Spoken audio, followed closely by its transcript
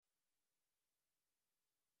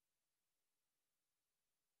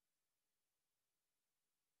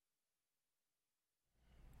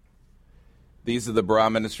These are the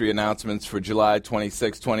Barah Ministry announcements for July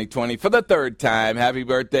 26, 2020. For the third time, happy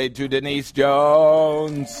birthday to Denise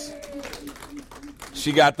Jones.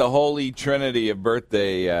 She got the Holy Trinity of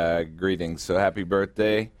birthday greetings, so happy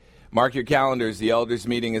birthday. Mark your calendars. The elders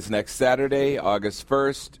meeting is next Saturday, August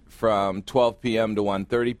 1st, from 12 p.m. to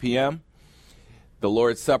 1:30 p.m. The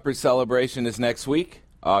Lord's Supper celebration is next week,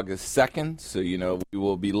 August 2nd. So, we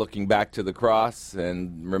will be looking back to the cross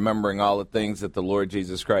and remembering all the things that the Lord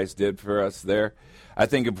Jesus Christ did for us there. I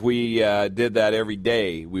think if we did that every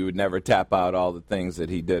day, we would never tap out all the things that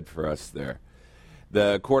he did for us there.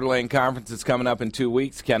 The Coeur d'Alene Conference is coming up in 2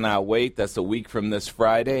 weeks. Cannot wait. That's a week from this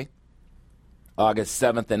Friday, August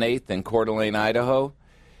 7th and 8th in Coeur d'Alene, Idaho.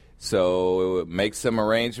 So make some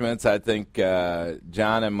arrangements. I think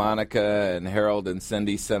John and Monica and Harold and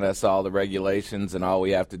Cindy sent us all the regulations, and all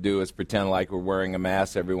we have to do is pretend like we're wearing a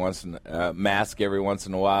mask every once in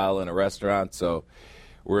a while in a restaurant. So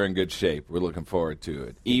we're in good shape. We're looking forward to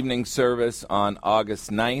it. Evening service on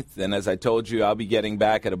August 9th, and as I told you, I'll be getting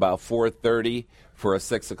back at about 4:30 for a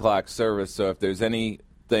 6 o'clock service. So if there's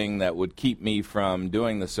anything that would keep me from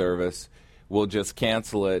doing the service, we'll just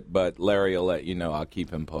cancel it, but Larry will let you know. I'll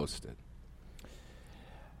keep him posted.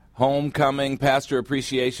 Homecoming Pastor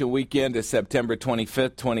Appreciation Weekend is September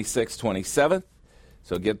 25th, 26th, 27th.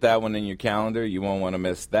 So get that one in your calendar. You won't want to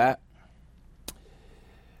miss that.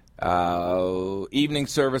 Evening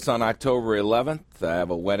service on October 11th. I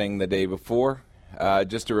have a wedding the day before.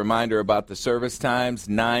 Just a reminder about the service times.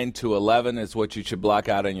 9 to 11 is what you should block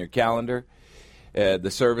out on your calendar.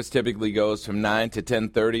 The service typically goes from 9 to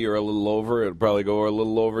 10:30 or a little over. It'll probably go a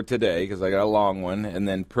little over today because I got a long one. And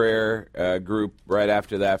then prayer group right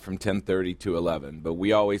after that from 10:30 to 11. But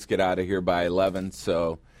we always get out of here by 11,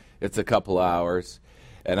 so it's a couple hours.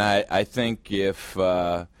 And I think if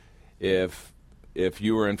you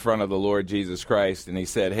were in front of the Lord Jesus Christ and he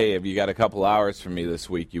said, hey, have you got a couple hours for me this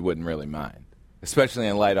week, you wouldn't really mind. Especially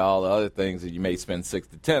in light of all the other things that you may spend 6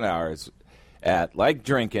 to 10 hours at, like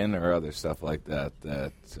drinking or other stuff like that,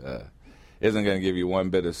 that isn't going to give you one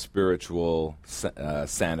bit of spiritual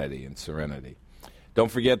sanity and serenity.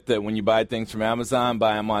 Don't forget that when you buy things from Amazon,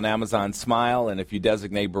 buy them on Amazon Smile, and if you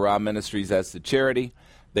designate Barah Ministries as the charity,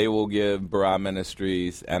 they will give Barah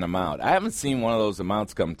Ministries an amount. I haven't seen one of those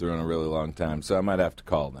amounts come through in a really long time, so I might have to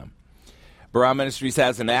call them. Barah Ministries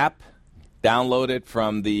has an app. Download it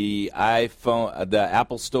from the iPhone, the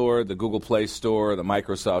Apple Store, the Google Play Store, the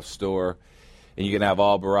Microsoft Store, and you can have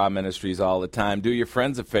all Barah Ministries all the time. Do your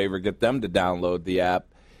friends a favor, get them to download the app,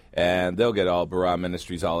 and they'll get all Barah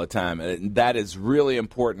Ministries all the time. And that is really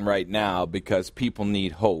important right now because people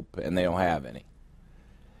need hope, and they don't have any.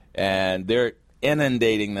 And they're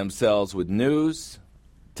inundating themselves with news.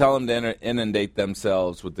 Tell them to inundate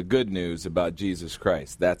themselves with the good news about Jesus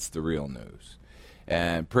Christ. That's the real news.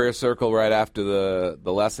 And prayer circle right after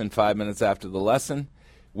the lesson, 5 minutes after the lesson,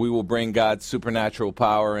 we will bring God's supernatural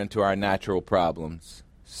power into our natural problems.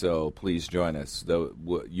 So please join us.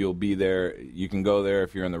 You'll be there. You can go there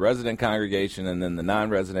if you're in the resident congregation, and then the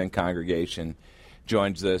non-resident congregation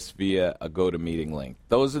joins us via a GoToMeeting link.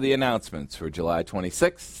 Those are the announcements for July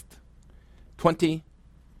 26th,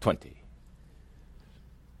 2020.